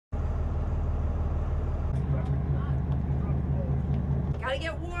Gotta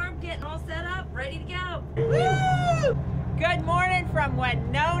get warm, getting all set up, ready to go. Woo! Good morning from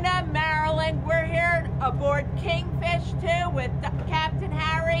Winona, Maryland. We're here aboard Kingfish 2 with Captain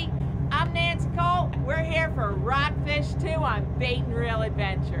Harry. I'm Nancy Cole. We're here for Rockfish 2 on Bait and Reel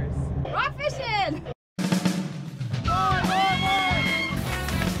Adventures. Rock fishing! Like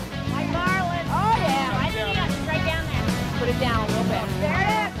Marlin. Oh yeah, I think you got it straight down there. Put it down a little bit. There it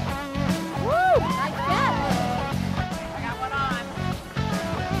is. Woo! Nice catch. I got one on.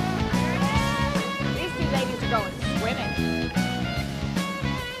 There it is. These two ladies are going swimming.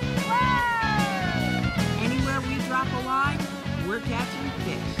 Whoa! Anywhere we drop a line, we're catching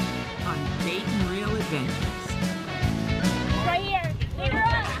fish on Bait and Reel Adventures. Right here. Lead her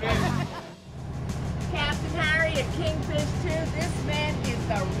up. Captain Harry at Kingfish 2. This man is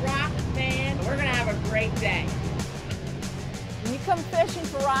the rock man. We're going to have a great day. When you come fishing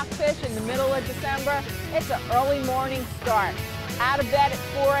for rockfish in the middle of December, it's an early morning start. Out of bed at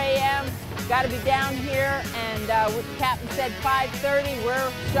 4 a.m., got to be down here, and what the captain said 5:30,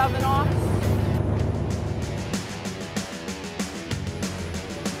 we're shoving off.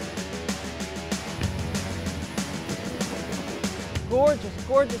 Gorgeous,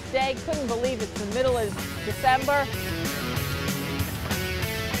 gorgeous day. Couldn't believe it's the middle of December.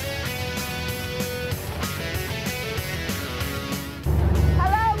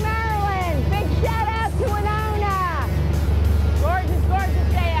 Hello, Maryland. Big shout out to Winona. Gorgeous, gorgeous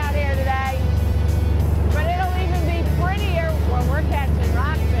day out here today. But it'll even be prettier when we're catching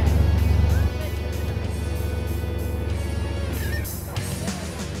rockfish.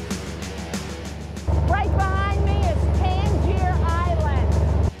 Right behind me is Tangier Island.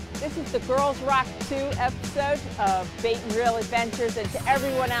 This is the Girls Rock 2 episode of Bait and Reel Adventures, and to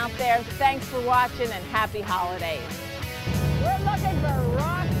everyone out there, thanks for watching and happy holidays. We're looking for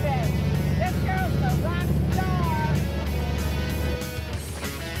rockfish. This girl's the rock star.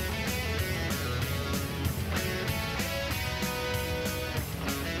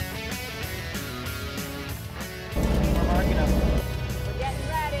 We're getting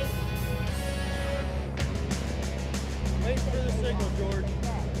ready. Wait for the signal, George.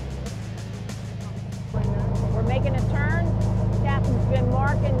 We're making a turn. Captain's been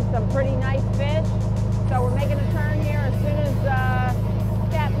marking some pretty nice fish. So we're making a turn here. As soon as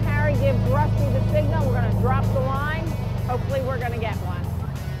Captain Harry gives Rusty the signal, we're going to drop the line. Hopefully we're going to get one.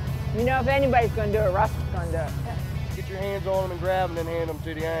 You know, if anybody's going to do it, Rusty's going to do it. Get your hands on them and grab them and hand them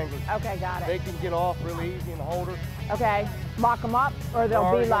to the anglers. Okay, got They it. can get off really easy in the holder. Okay, lock them up or they'll be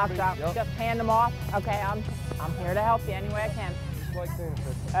Already locked up. yep. Just hand them off. Okay, I'm here to help you any way I can. Just like tennis.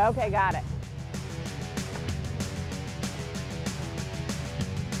 Okay, got it.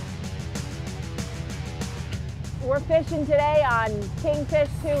 We're fishing today on Kingfish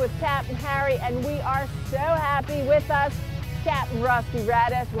 2 with Captain Harry, and we are so happy with us, Captain Rusty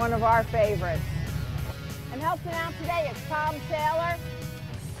Radish, one of our favorites. And helping out today is Tom Taylor,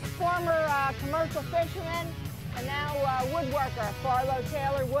 former commercial fisherman, and now woodworker, Farlow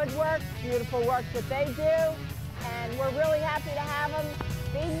Taylor Woodwork. Beautiful work that they do, and we're really happy to have them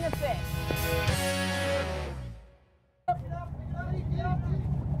feeding the fish.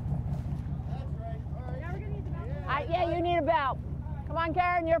 Yeah, you need a belt. Come on,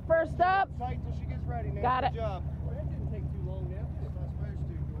 Karen, you're first up. Tight till she gets ready, man. Got it. Good job. That didn't take too long now. It's not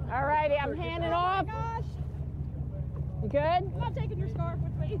supposed to. All righty, I'm handing off. Gosh, You good? I'm not taking your scarf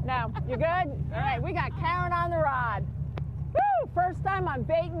with me. No, you good? All right, we got Karen on the rod. Woo! First time on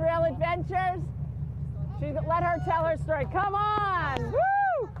Bait and Reel Adventures. Let her tell her story. Come on!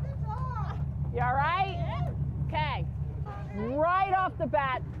 Woo! You all right? Okay. Right off the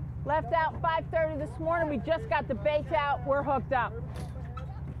bat, left out 5:30 this morning. We just got the baits out. We're hooked up.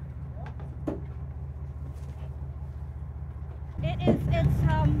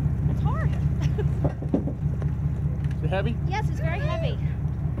 It's hard. Is it heavy? Yes, it's very heavy.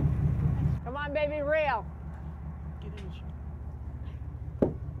 Come on, baby, reel.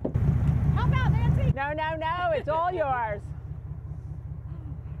 How about Nancy? No, no, no, it's all yours.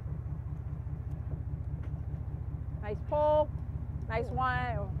 Nice pull. Nice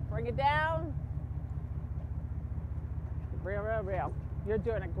one. Bring it down. Reel, reel, reel. You're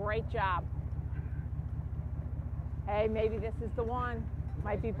doing a great job. Hey, maybe this is the one.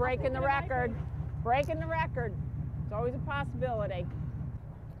 Might be breaking the record. Breaking the record. It's always a possibility.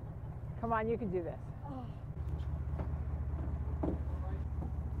 Come on, you can do this.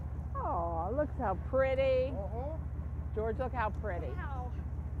 Oh, look how pretty. George, look how pretty. Wow.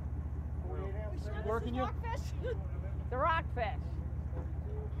 Working you? Rockfish? The rockfish.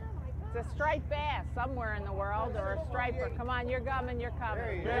 It's a striped bass somewhere in the world, or a striper. Come on, you're coming, you're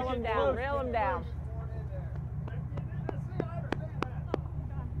coming. Reel him down, reel him down.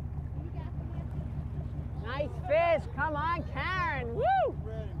 Nice fish. Come on, Karen. Woo!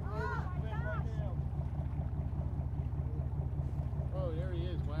 Ready. Oh, there he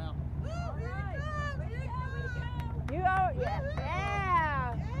is. Wow. You go.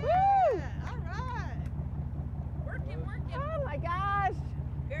 Yeah. Woo! Working. Oh my gosh.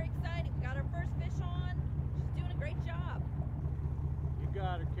 Very excited. We got our first fish on. She's doing a great job. You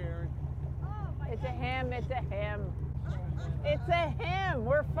got it, Karen. It's a him. It's a him. It's a him.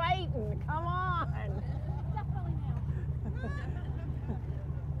 We're fighting. Come on. Definitely now.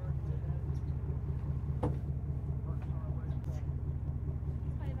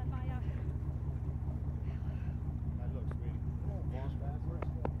 Funny that my, That looks sweet. Boss backwards.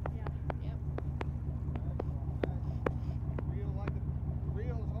 yeah.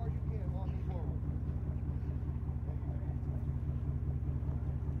 Reel as hard as you can, walking forward.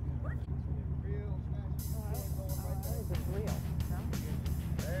 Reel, smash it, going right there. It's real.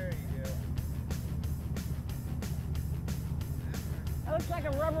 There you go. That looks like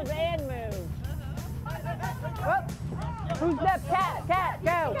a rubber band move. Whoop. Who's that? Cat,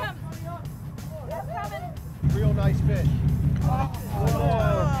 go. Real nice fish.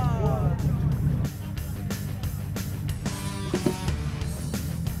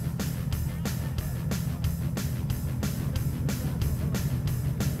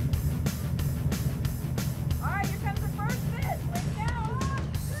 All right, here comes the first fish. Let's go.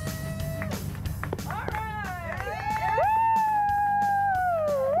 All right.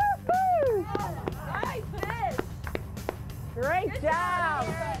 Woo! Nice fish. Great job.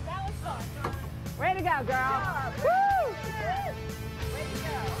 That was fun. Way to go, girl. Woo! Way to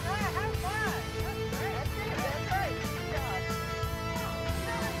go. All right, have fun. That's great. Good job.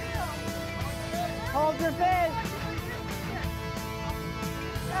 Hold your fish.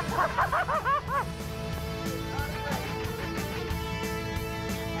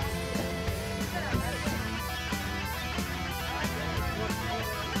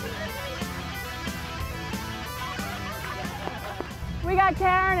 We got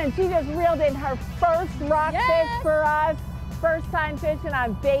Karen, and she just reeled in her first rockfish for us. First time fishing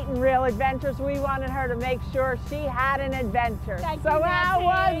on Bait and Reel Adventures. We wanted her to make sure she had an adventure. Thank So you, how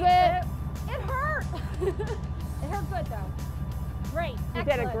Nancy. was it? It hurt. It hurt good though. Great. You did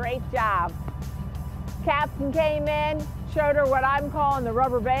a Excellent. great job. Captain came in, showed her what I'm calling the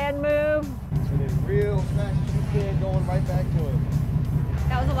rubber band move. And then reel as fast as you can, going right back to him.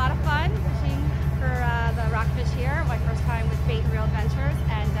 That was a lot of fun fishing for the rockfish here. My first time with Bait and Reel Adventures,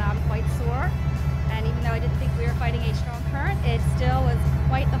 and I'm quite sore. And even though I didn't think we were fighting a strong current, it still was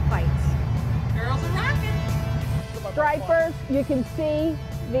quite the fight. Girls are rocking. Stripers, you can see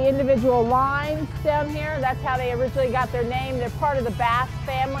the individual lines down here. That's how they originally got their name. They're part of the bass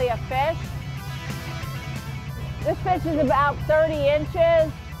family of fish. This fish is about 30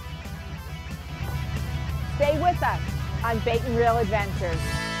 inches. Stay with us on Bait and Reel Adventures.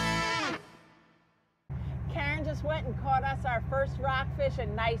 Karen just went and caught us our first rockfish, a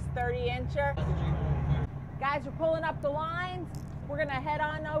nice 30-incher. Guys, we're pulling up the lines. We're gonna head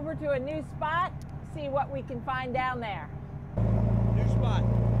on over to a new spot, see what we can find down there. New spot.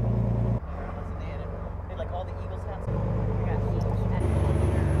 Like all the Eagle sounds.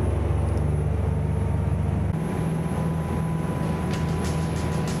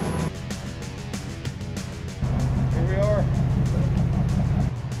 Here we are.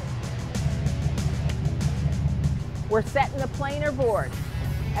 We're setting the planer board.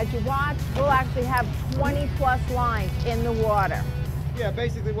 As you watch, we'll actually have 20 plus lines in the water. Yeah,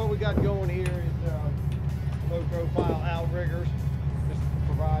 basically what we got going here is low profile outriggers. Just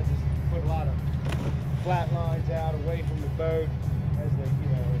provides us, put a lot of flat lines out away from the boat as they,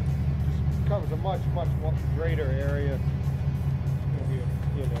 just covers a much greater area.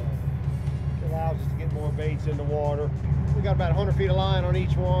 It allows us to get more baits in the water. We got about 100 feet of line on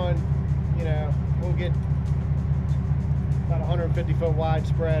each one. We'll get about 150 foot wide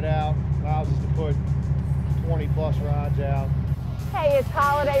spread out. Allows us to put 20 plus rods out. Hey, it's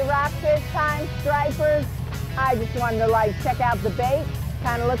holiday rockfish time, stripers. I just wanted to check out the bait.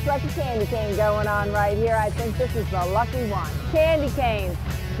 Kind of looks like a candy cane going on right here. I think this is the lucky one. Candy cane,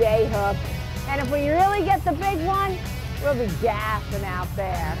 day hook. And if we really get the big one, we'll be gassing out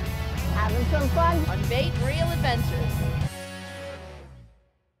there. Having some fun. On Bait and Reel Adventures.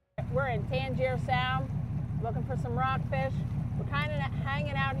 We're in Tangier Sound, looking for some rockfish. We're kind of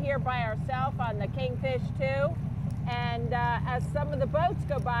hanging out here by ourselves on the Kingfish 2. And as some of the boats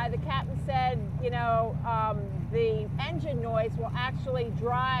go by, the captain said, the engine noise will actually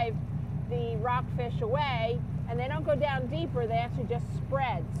drive the rockfish away, and they don't go down deeper, they actually just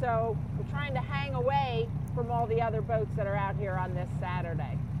spread. So we're trying to hang away from all the other boats that are out here on this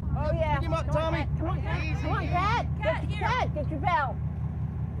Saturday. Oh yeah. Pick him up, Tommy. Come on, Cat. Come on, Cat. Get your bell.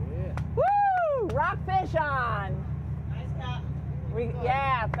 Yeah. Woo! Rockfish on. Nice cat.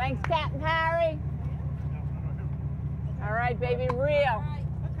 Yeah, thanks, Captain Harry. All right, baby, reel.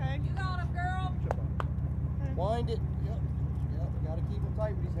 Okay. You got him, girl. Wind it. Yep. Gotta keep him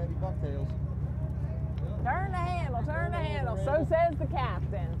tight with these heavy bucktails. Turn the handle, turn the handle. So says the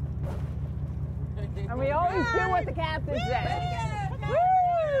captain. And we always do what the captain says.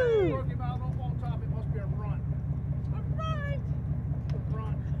 Woo!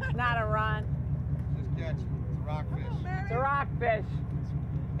 Not a run. Just catch it. It's a rockfish. It's a rockfish.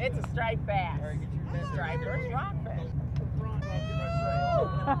 It's a striped bass. All right, get your net. Stripers, rockfish.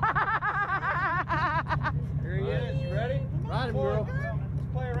 Here he is. You ready? Ride him, girl.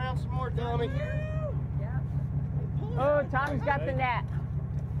 Let's play around some more, Tommy. Oh, Tommy's got the net.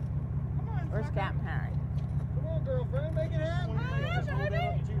 Where's Captain Harry? Come on, girlfriend. Make it happen. Just hold it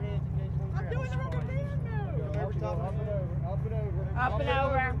up with 2 hands in case one grabs. I'm doing the rubber band move. Every time up and over. Up and over. Up and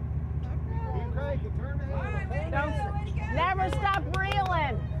over. Keep cranking. Turn the handle. Never stop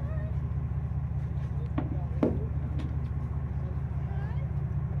reeling.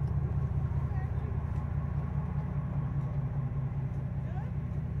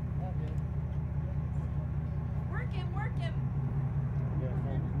 Work him.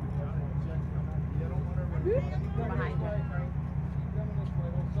 Behind you.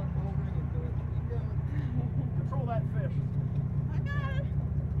 Control that fish. I got it.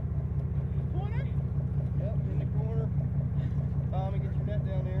 Corner. Yep, in the corner. Tommy, get your net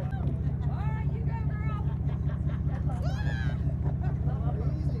down there. All right, you go, girl.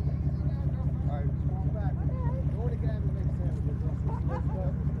 Easy now, girlfriend. All right, just walk back. Go to cabin and make sandwiches. Just walk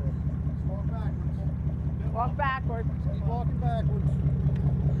backwards. Walk backwards. Keep walking backwards.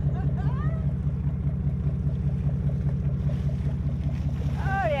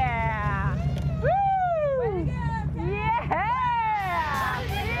 Oh yeah! Woo! Yeah!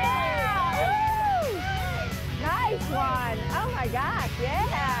 Yeah! Woo! Nice one! Oh my gosh!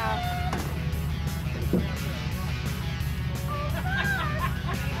 Yeah!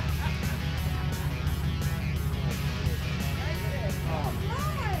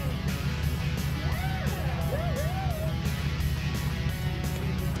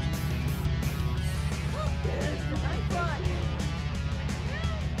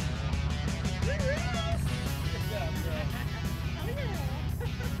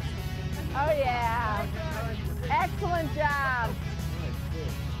 Oh yeah! Excellent job!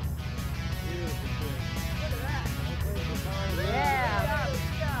 Yeah!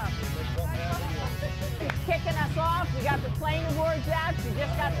 It's kicking us off. We got the plane awards out. We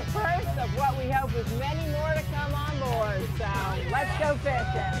just got the first of what we hope is many more to come on board. So let's go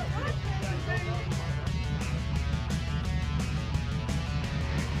fishing.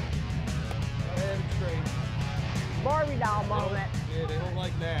 And straight. Barbie doll moment. Yeah, they don't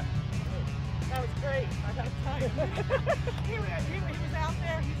like that. That was great. I gotta tell you. he was out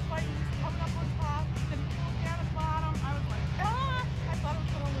there. He's fighting. He's coming up on top. Then he pulled down at the bottom. I was like, ah! I thought I was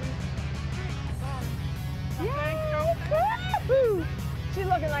gonna lose. Sorry. Yay! Woo! She's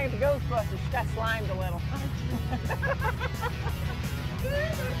looking like the Ghostbusters. She got slimed a little.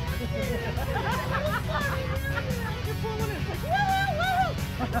 You're pulling it.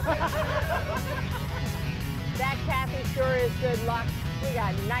 That Kathy sure is good luck. We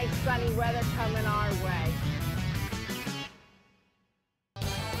got nice sunny weather coming our way.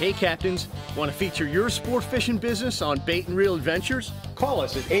 Hey Captains, want to feature your sport fishing business on Bait and Reel Adventures? Call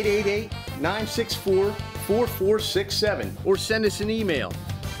us at 888-964-4467 or send us an email.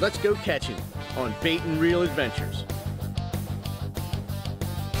 Let's go catching on Bait and Reel Adventures.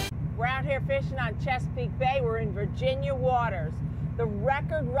 We're out here fishing on Chesapeake Bay. We're in Virginia waters. The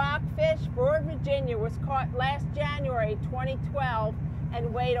record rockfish for Virginia was caught last January 2012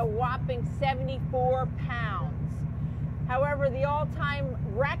 and weighed a whopping 74 pounds. However, the all-time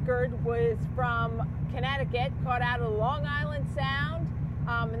record was from Connecticut, caught out of Long Island Sound,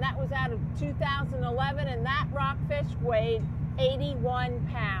 and that was out of 2011, and that rockfish weighed 81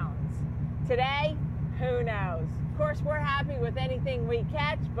 pounds. Today, who knows? Of course, we're happy with anything we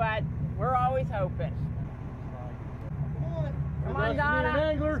catch, but we're always hoping. Come on, Donna.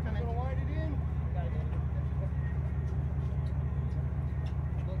 Angler. Gonna wind it in.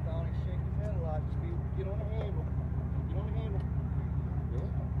 Look, Donnie, shake his head a lot. Just get on the handle. Get on the handle.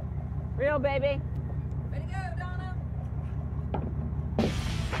 Reel, baby. Ready to go, Donna.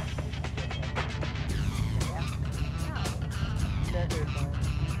 That there, Donnie.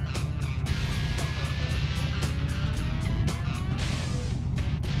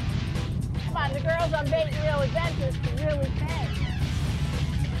 Come on, the girls on Bait and Reel Adventures can really fish.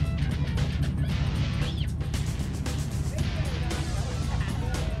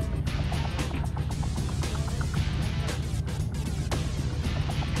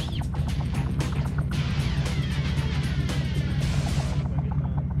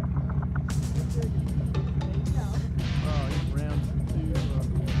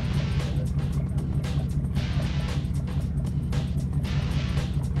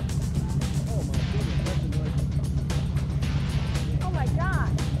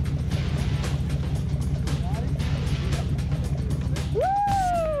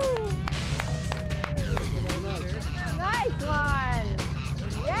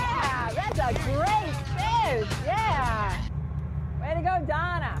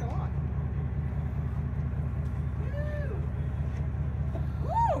 Donna.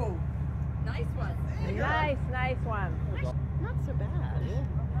 Woo! Nice one. Nice one. Not so bad.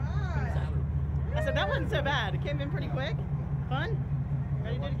 I said that wasn't so bad. It came in pretty quick. Fun.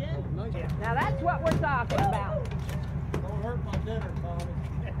 Ready to do it again? Now that's what we're talking about. Don't hurt my dinner, Tommy.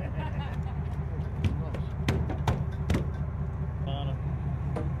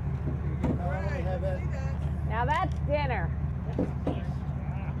 Now that's dinner.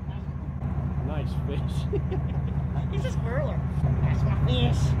 Nice fish. He's a squirreler. That's my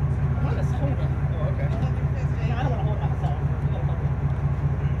fish. I want to hold it. Oh, okay. No, I don't want to hold it myself.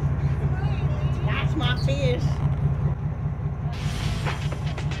 That's my fish.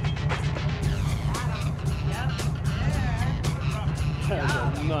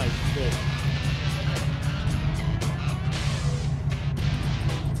 That's a nice fish.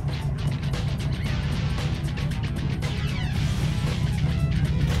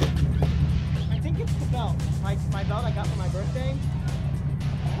 I think it's the belt. My belt I got for my birthday.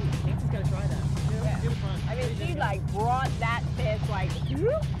 Nancy's got to try that. It was fun. I mean, she like brought that fish like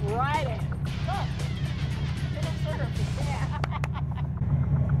whoop, right in.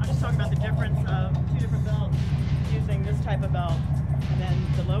 I'm just talking about the difference of two different belts using this type of belt and then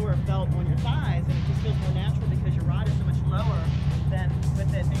the lower belt on your thighs, and it just feels more natural because your rod is so much lower than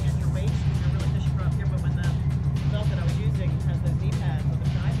with it being at your waist because you're really fishing for up here. But when the belt that I was using has those knee pads or the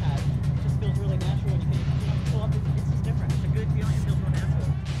thigh pads, it just feels really natural and you can pull up. It's just different. It's a good feeling. It feels more natural.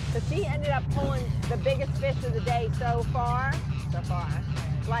 So she ended up pulling the biggest fish of the day so far,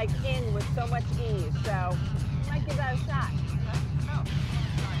 like in with so much ease. So might give that a shot.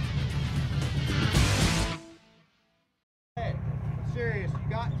 Serious, you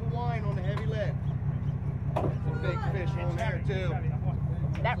got to whine on the heavy lead. There's a big fish on there too.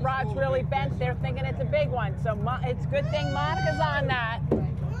 That rod's really bent. They're thinking it's a big one. So it's a good thing Monica's on that.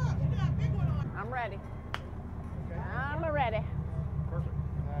 I'm ready. I'm ready. Perfect.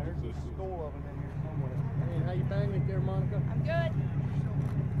 There's a score of them in here somewhere. Hey, how you banging it there, Monica? I'm good.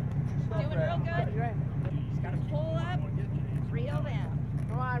 Doing real good. Just gotta pull up, reel in.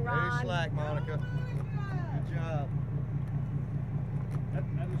 Come on, Very Ron. slack, Monica. Good job.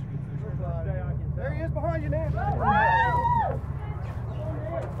 There he is behind you, Nancy. I'm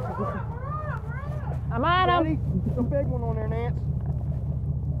on Ready? him. There's a big one on there, Nance.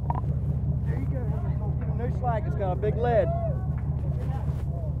 There you go. Give him no slack. It's got a big lead.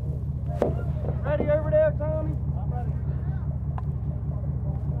 Ready over there, Tommy? I'm ready.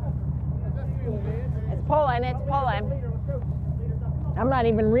 How's that feel, man? It's pulling. I'm not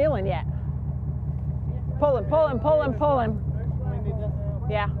even reeling yet. Pulling.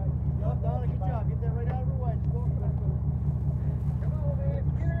 Yeah. Donna, good job. Get that right out of her way. Come on, man.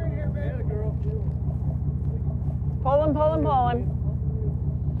 Get her in here, baby. Girl. Pulling. Pull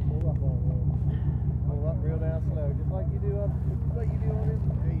up real down slow, just like you do on this. There you go.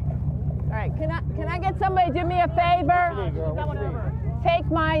 All right. Can I get somebody to do me a favor? Hey, girl, what you need? Take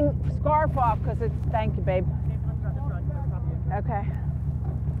my scarf off because it's. Thank you, babe. Okay.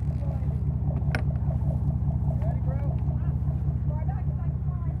 Ready, bro?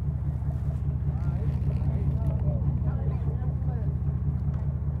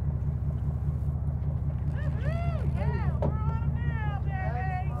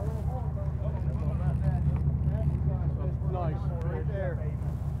 Nice. Right there.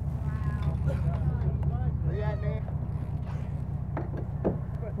 Where you at, man?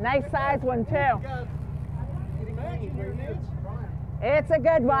 Nice size one too. Getting hanging here, Nance. It's a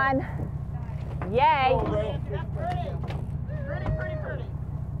good one. Yay. Pretty.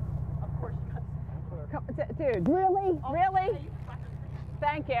 Of course you got Dude, really? Really?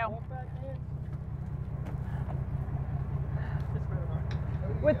 Thank you.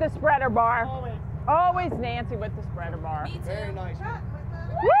 With the spreader bar. Always Nancy with the spreader bar. Very nice.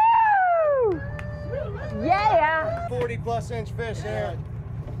 Woo! Yeah! 40+ inch fish there.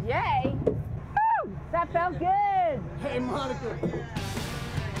 Yay! Woo! That felt good. Hey, Monica.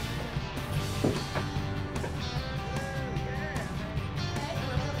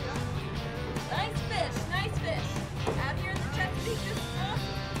 Nice fish. Out here in the Chesapeake this month.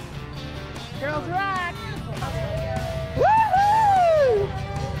 Girls rock. Woohoo!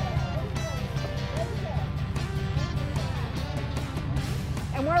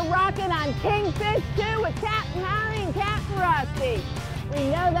 And we're rocking on Kingfish 2 with Captain Harry and Captain Rusty. We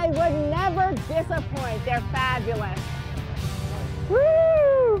know they would never disappoint. They're fabulous.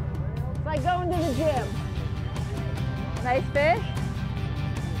 Woo! It's like going to the gym. Nice fish.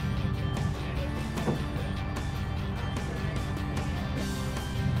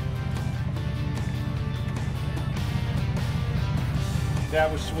 That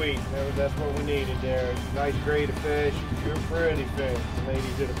was sweet. That's what we needed there. Nice grade of fish, good pretty fish. The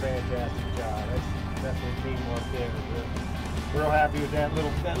ladies did a fantastic job. That's definitely teamwork there. We're real happy with that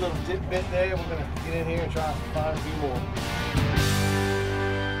little tidbit there. We're gonna get in here and try to find a few more.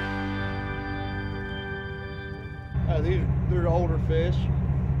 They're older fish.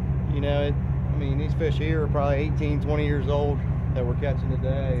 You know, I mean, these fish here are probably 18, 20 years old that we're catching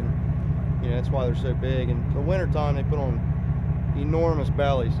today, and you know that's why they're so big. And the wintertime they put on enormous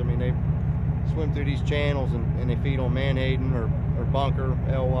bellies. I mean, they swim through these channels and they feed on menhaden or bunker,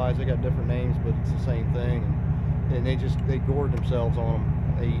 alewives. They got different names, but it's the same thing. And they gorge themselves on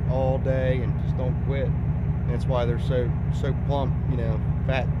them. They eat all day and just don't quit. And that's why they're so plump, you know,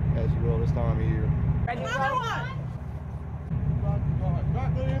 fat, as you will, this time of year. Ready to go?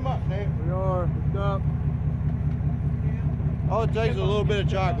 Chocolate him up, Nate. We are. Hooked up. All it takes is a little bit of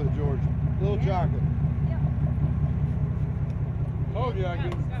chocolate, George. A little chocolate. Told you I Go,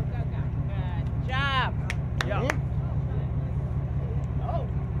 could. go, go, go. Good job. Yeah. Oh.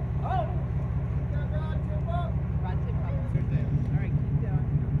 Rod tip up. All right, keep going.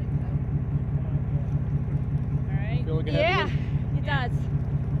 All right. Feel like a Yeah, heavy it does.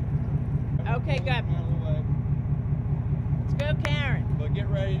 Okay, good. Let's go, Karen. But get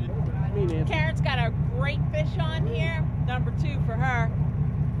ready to. Karen's got a great fish on here. Number 2 for her.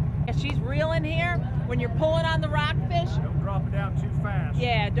 If she's reeling here, when you're pulling on the rockfish, Don't drop it down too fast.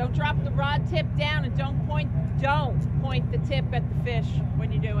 yeah, don't drop the rod tip down and don't point the tip at the fish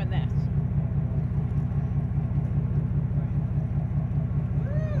when you're doing this.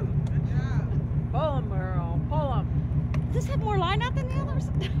 Good job. Pull them, girl. Pull them. Does this have more line out than the others?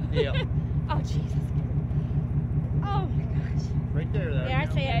 Yeah. Oh, Jesus. Oh, my gosh. Right there, though. Yeah,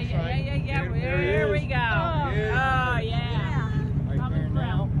 I see it. Yeah. There he Here we is. go. Oh, Oh, yeah. Right there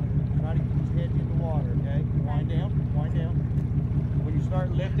now. Try to keep his head in the water, okay? Wind down, wind down. When you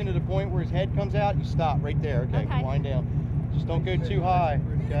start lifting to the point where his head comes out, you stop right there, okay? Okay. Wind down. Just don't go too high,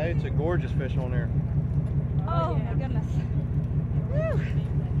 okay? It's a gorgeous fish on there. Oh, my goodness. Woo.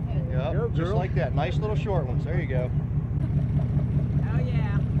 Yep, Go, just girl. like that. Nice little short ones. There you go. Oh,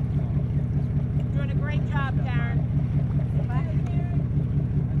 yeah. Doing a great job, Karen.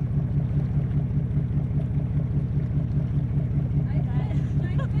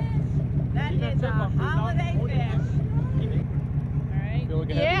 That is a holiday fish. All right. Feel like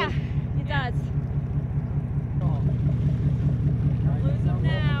a Yeah, heavy it does. Don't lose them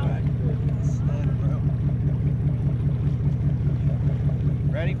now. one?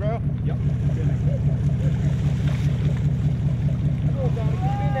 Ready, bro? Yep. Oh, Tommy, get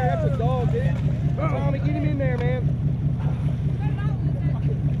him in there. That's a dog, dude. Tommy, get him in there, man.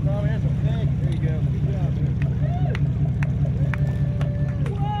 Tommy, that's a pig. There you go. Good job, dude.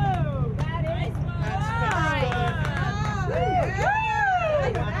 Whoa, that is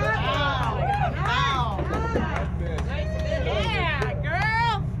Yeah,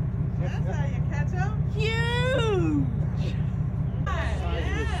 girl. That's how you catch them. Huge.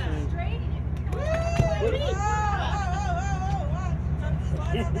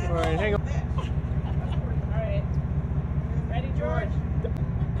 All right, hang on. All right. Ready, George?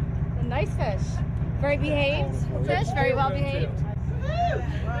 A nice fish. Very behaved fish, very well behaved.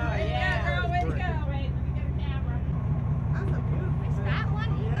 Yeah, girl, way to go. Wait, let me get a camera. That's a beautiful That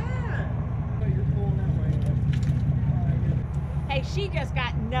one? Yeah. Hey, she just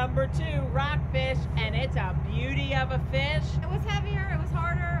got number 2 rockfish, and it's a beauty of a fish. It was heavier, it was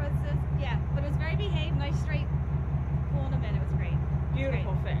harder, it was just, yeah, but it was very behaved, nice straight pulling them in, it was great.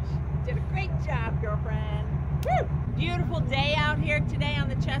 Beautiful fish. Did a great job, girlfriend. Woo! Beautiful day out here today on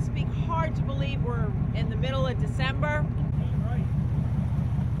the Chesapeake. Hard to believe we're in the middle of December.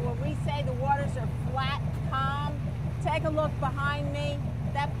 When we say the waters are flat, calm, take a look behind me.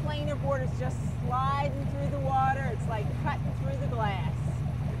 That planer board is just sliding through the water. It's like cutting through the glass.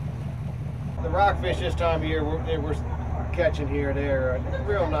 The rockfish this time of year we're catching here, they're a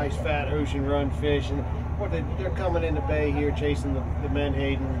real nice fat ocean run fish, and they're coming in the bay here chasing the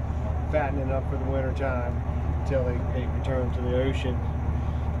menhaden, fattening up for the winter time until they return to the ocean.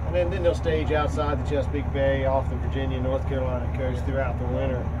 And then they'll stage outside the Chesapeake Bay off the Virginia, North Carolina coast throughout the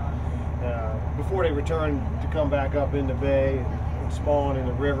winter before they return to come back up in the bay and spawn in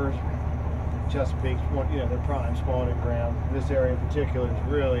the rivers. Chesapeake's their prime spawning ground. This area in particular is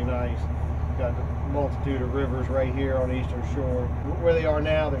really nice. Got a multitude of rivers right here on the eastern shore. Where they are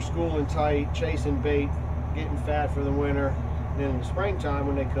now, they're schooling tight, chasing bait, getting fat for the winter. And then in the springtime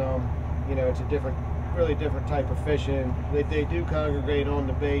when they come, it's a really different type of fishing. They do congregate on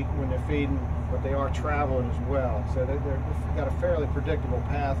the bait when they're feeding, but they are traveling as well. So they've got a fairly predictable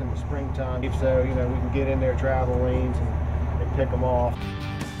path in the springtime. So, we can get in their travel lanes and pick them off.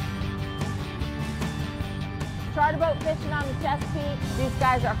 Charter boat fishing on the Chesapeake. These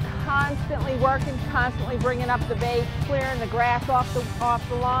guys are constantly working, constantly bringing up the bait, clearing the grass off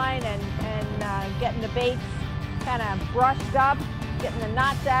the line, and getting the baits kind of brushed up, getting the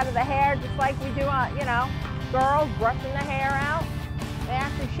knots out of the hair, just like we do on, you know, girls brushing the hair out. They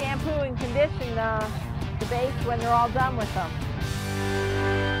actually shampoo and condition the baits when they're all done with them.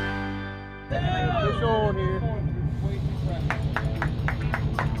 Fish on here.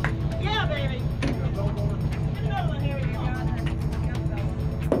 Yeah, baby. Get another one here. You go.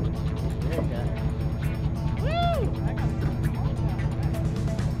 Woo!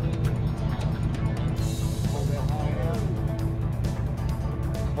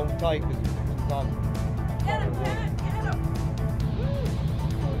 Hold tight because it's done. Get him, Ken, get him.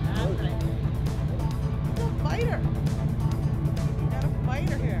 He's a fighter. You got a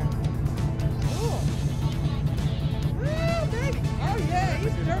fighter here. Cool. Woo, baby. Oh, yeah,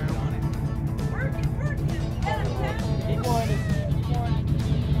 he's jerking on it. Working, working. Get him, Ken. Keep winding. Keep winding.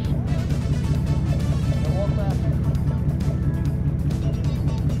 Don't walk back.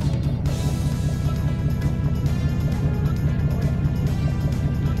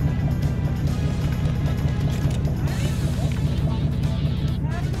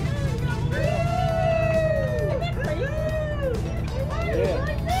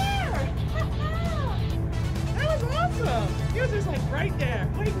 He was just like right there,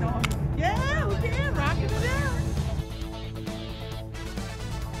 waiting on him. Yeah, we can, rocking it out.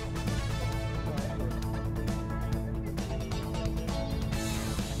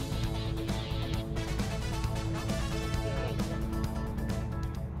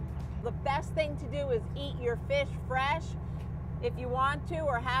 The best thing to do is eat your fish fresh. If you want to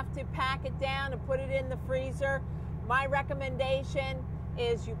or have to pack it down and put it in the freezer, my recommendation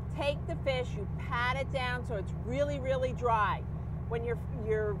is you take the fish, you pat it down so it's really, really dry. When you're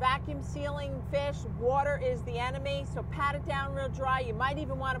vacuum sealing fish, water is the enemy, so pat it down real dry. You might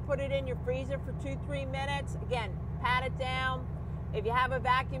even want to put it in your freezer for 2-3 minutes. Again, pat it down. If you have a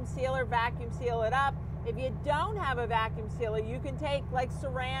vacuum sealer, vacuum seal it up. If you don't have a vacuum sealer, you can take like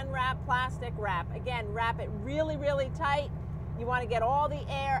saran wrap, plastic wrap. Again, wrap it really, really tight. You want to get all the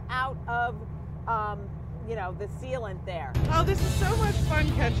air out of you know, the sealant there. Oh, this is so much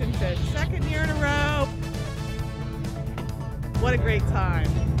fun catching fish. Second year in a row. What a great time.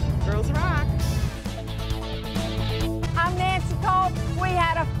 Girls rock. I'm Nancy Culp. We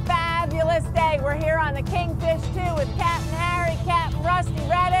had a fabulous day. We're here on the Kingfish 2 with Captain Harry, Captain Rusty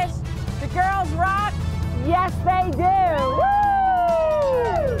Reddish. The girls rock. Yes, they do.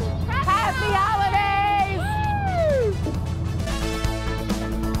 Woo! Happy holidays!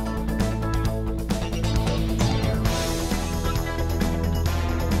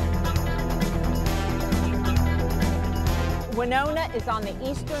 Winona is on the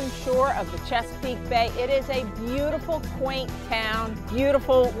eastern shore of the Chesapeake Bay. It is a beautiful, quaint town,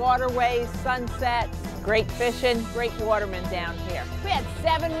 beautiful waterways, sunsets, great fishing, great watermen down here. We had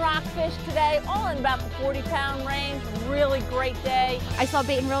 7 rockfish today, all in about the 40-pound range. Really great day. I saw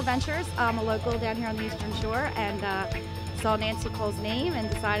Bait and Reel Adventures, a local down here on the Eastern Shore, and saw Nancy Cole's name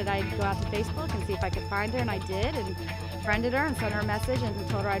and decided I'd go out to Facebook and see if I could find her, and I did, and friended her and sent her a message and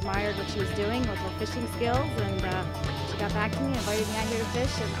told her I admired what she was doing with her fishing skills, and she got back to me, invited me out here to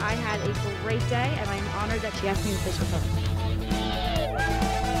fish, and I had a great day, and I'm honored that she asked me to fish with her.